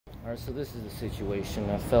Alright, so this is the situation.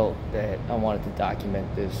 I felt that I wanted to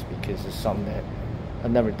document this because it's something that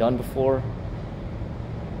I've never done before.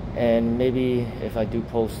 And maybe if I do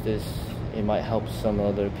post this, it might help some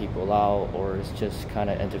other people out, or it's just kind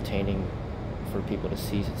of entertaining for people to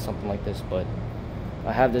see something like this. But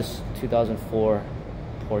I have this 2004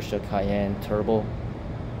 Porsche Cayenne Turbo,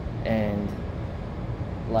 and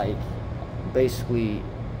like basically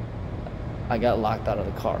I got locked out of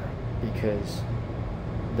the car because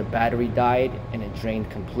the battery died and it drained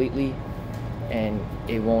completely and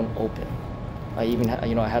it won't open. I even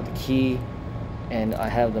I have the key and I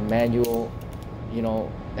have the manual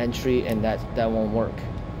entry, and that won't work.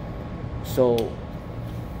 So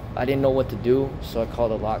I didn't know what to do, so I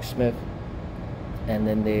called a locksmith, and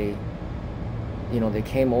then they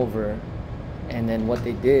came over, and then what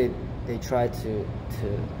they did, they tried to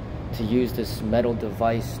use this metal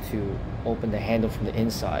device to open the handle from the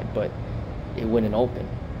inside, but it wouldn't open.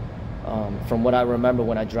 From what I remember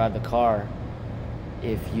when I drive the car,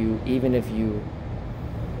 even if you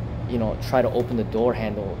try to open the door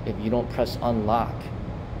handle, if you don't press unlock,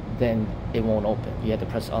 then it won't open. You have to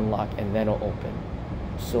press unlock and then it'll open.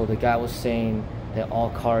 So the guy was saying that all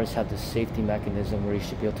cars have this safety mechanism where you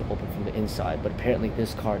should be able to open from the inside, but apparently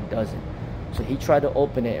this car doesn't. So he tried to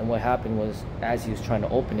open it, and what happened was, as he was trying to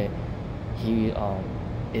open it,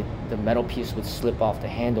 the metal piece would slip off the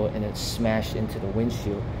handle and it smashed into the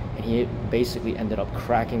windshield, and he basically ended up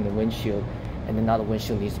cracking the windshield, and then now the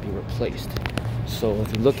windshield needs to be replaced. So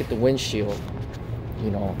if you look at the windshield,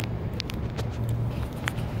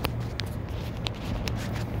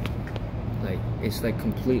 like it's like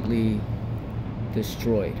completely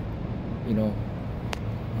destroyed.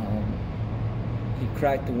 He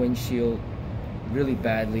cracked the windshield really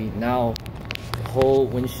badly. Now the whole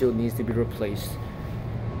windshield needs to be replaced,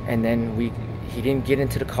 and then he didn't get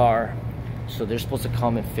into the car, so they're supposed to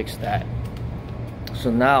come and fix that.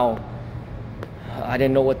 So now I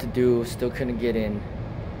didn't know what to do, still couldn't get in,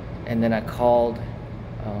 and then I called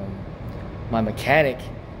my mechanic.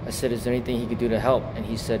 I said, is there anything he could do to help? And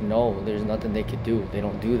he said, no, there's nothing they could do. They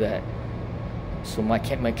don't do that. So my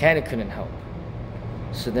mechanic couldn't help.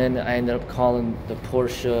 So then I ended up calling the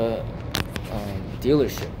Porsche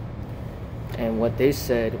dealership, and what they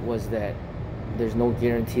said was that there's no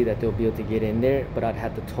guarantee that they'll be able to get in there, but I'd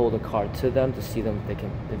have to tow the car to them to see them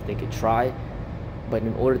if they could try. But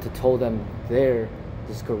in order to tow them there,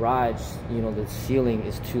 this garage, the ceiling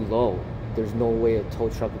is too low. There's no way a tow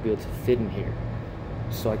truck would be able to fit in here.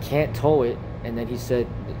 So I can't tow it. And then he said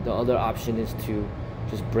the other option is to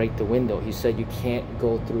just break the window. He said you can't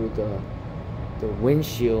go through the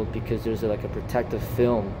windshield because there's like a protective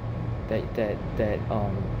film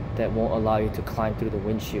that won't allow you to climb through the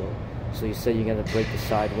windshield. So he said you gotta break the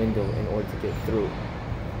side window in order to get through.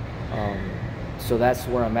 So that's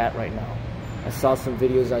where I'm at right now. I saw some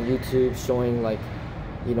videos on YouTube showing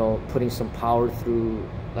putting some power through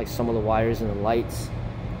like some of the wires and the lights,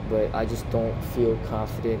 but I just don't feel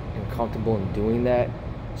confident and comfortable in doing that.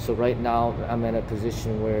 So right now I'm in a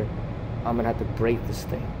position where I'm gonna have to break this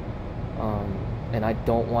thing, and I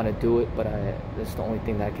don't want to do it, but that's the only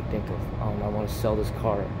thing that I can think of. I want to sell this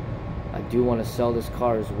car. I do want to sell this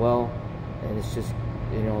car as well, and it's just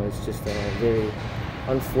a very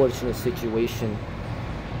unfortunate situation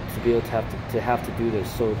to be able to have to do this.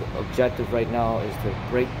 So the objective right now is to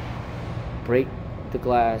break the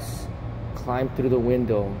glass, climb through the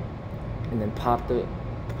window, and then pop the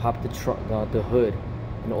hood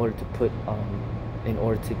in order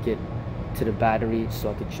to get to the battery so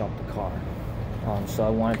I could jump the car. So I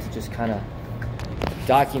wanted to just kind of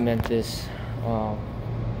document this,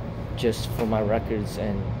 just for my records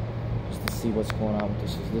and just to see what's going on with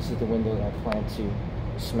this. This is the window that I plan to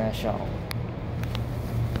smash out.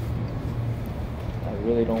 I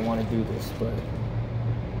really don't want to do this, but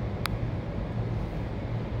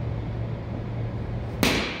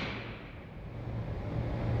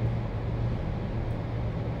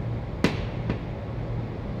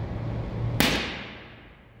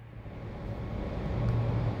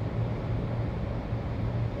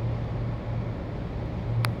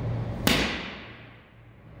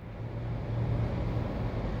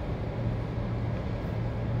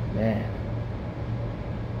man.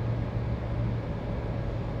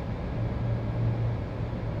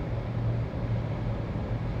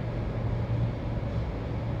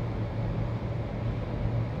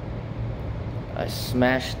 I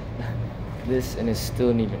smashed this and it still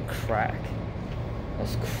didn't even crack.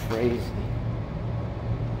 That's crazy.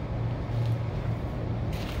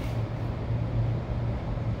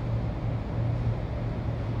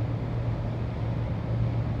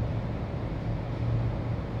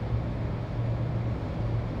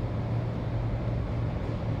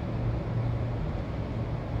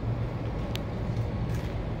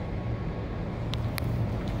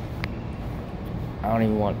 don't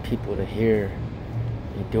even want people to hear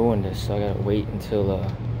me doing this, so I gotta wait until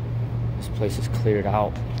this place is cleared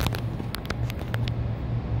out.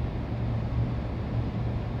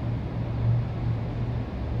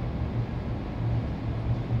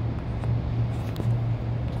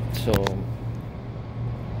 So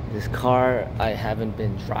this car, I haven't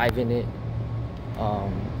been driving it,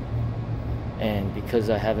 and because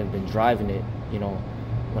I haven't been driving it, you know,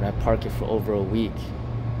 when I park it for over a week,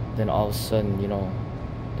 then all of a sudden, you know,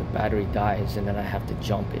 the battery dies and then I have to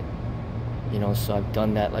jump it, you know. So I've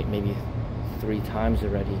done that like maybe 3 times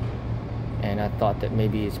already, and I thought that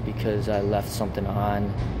maybe it's because I left something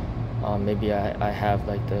on. Maybe I have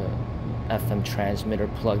like the FM transmitter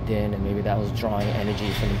plugged in, and maybe that was drawing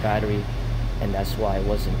energy from the battery, and that's why it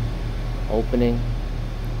wasn't opening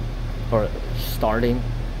or starting.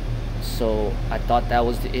 So I thought that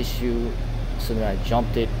was the issue, so then I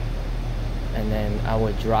jumped it, and then I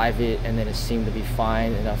would drive it, and then it seemed to be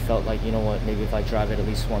fine, and I felt like, you know what, maybe if I drive it at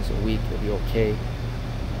least once a week it'll be okay.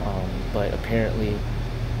 But apparently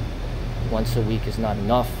once a week is not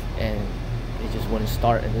enough, and it just wouldn't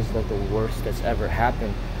start, and this is like the worst that's ever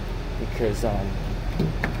happened, because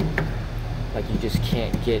like you just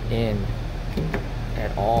can't get in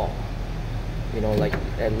at all, you know. Like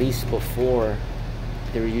at least before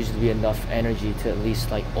there would usually be enough energy to at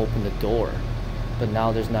least like open the door, but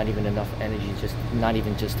now there's not even enough energy, just not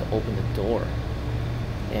even just to open the door,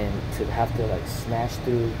 and to have to like smash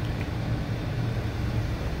through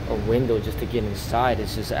a window just to get inside,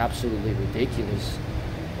 it's just absolutely ridiculous.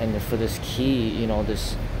 And for this key, you know,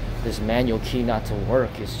 this manual key not to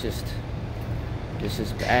work, it's just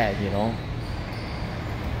bad, you know.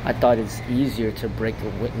 I thought it's easier to break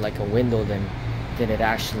a window than it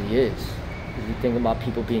actually is. If you think about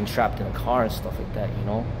people being trapped in a car and stuff like that, you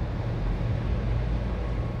know.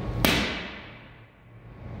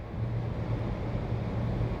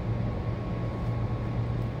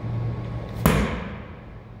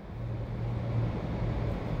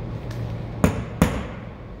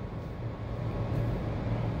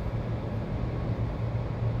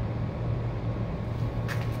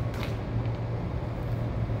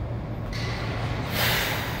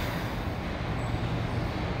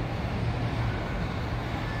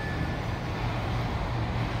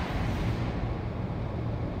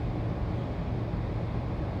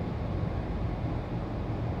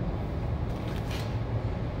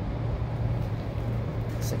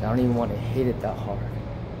 Like, I don't even want to hit it that hard.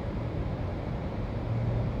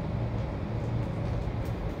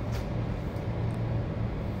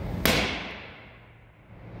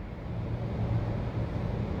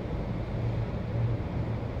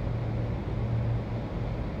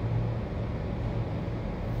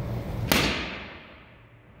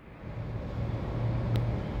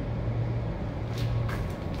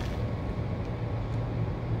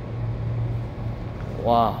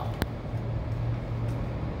 Wow.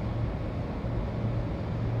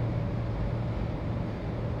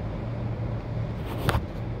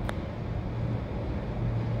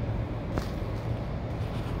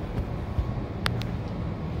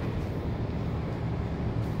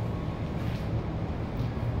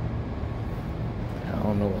 I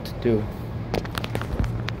don't know what to do.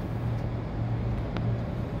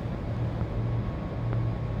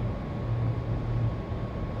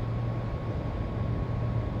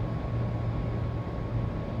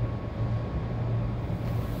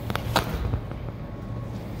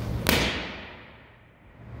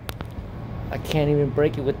 I can't even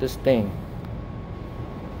break it with this thing.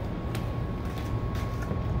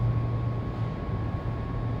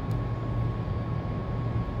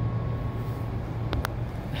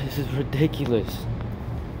 This is ridiculous.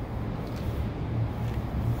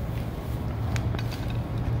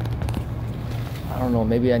 I don't know,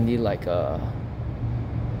 maybe I need like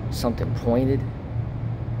something pointed,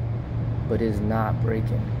 but it's not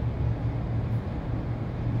breaking.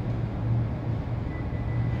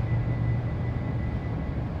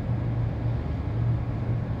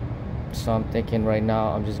 So I'm thinking right now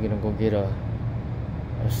I'm just gonna go get a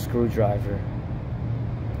screwdriver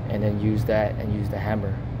and then use that and use the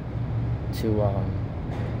hammer to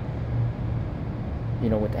you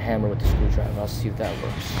know, with the hammer with the screwdriver. I'll see if that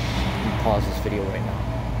works. Let me pause this video right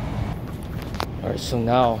now. Alright, so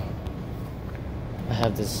now I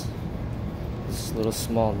have this little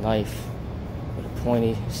small knife with a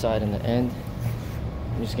pointy side and the end.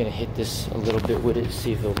 I'm just gonna hit this a little bit with it,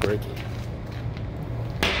 see if it'll break it.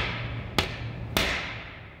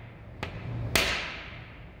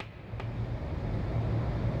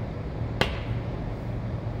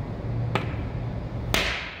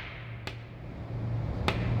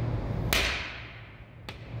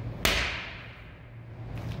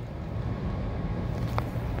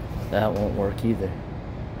 that won't work either.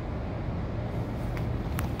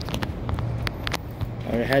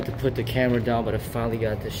 I had to put the camera down, but I finally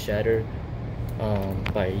got this shattered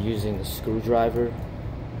by using the screwdriver,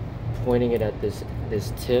 pointing it at this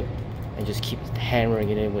tip, and just keep hammering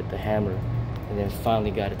it in with the hammer, and then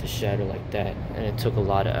finally got it to shatter like that. And it took a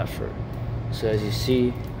lot of effort. So as you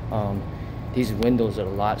see, these windows are a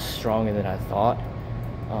lot stronger than I thought.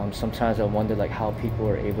 Sometimes I wonder like how people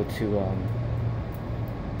are able to,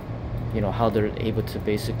 how they're able to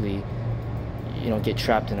basically, get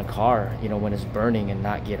trapped in a car, when it's burning and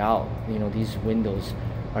not get out. These windows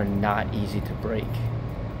are not easy to break.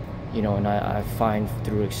 And I find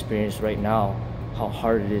through experience right now how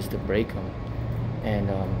hard it is to break them. And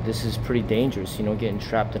this is pretty dangerous, getting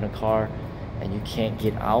trapped in a car and you can't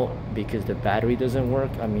get out because the battery doesn't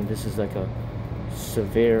work. I mean, this is like a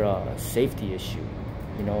severe safety issue,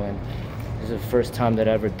 and this is the first time that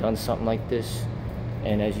I've ever done something like this.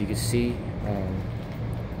 And as you can see,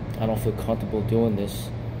 I don't feel comfortable doing this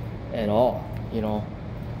at all.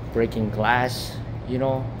 Breaking glass,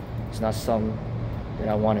 it's not something that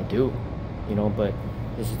I want to do, but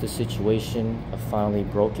this is the situation. I finally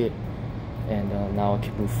broke it, and now I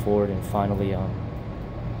can move forward and finally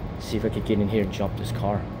see if I could get in here and jump this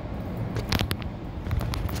car.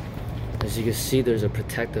 As you can see, there's a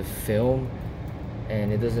protective film,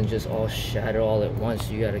 and it doesn't just all shatter all at once.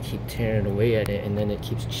 You got to keep tearing away at it, and then it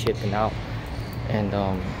keeps chipping out, and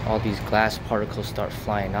all these glass particles start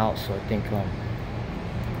flying out. So I think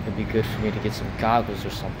it'd be good for me to get some goggles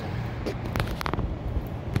or something.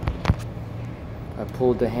 I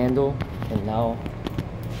pulled the handle, and now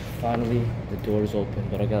finally the door is open,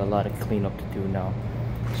 but I got a lot of cleanup to do now.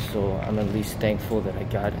 So I'm at least thankful that I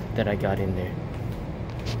got in there.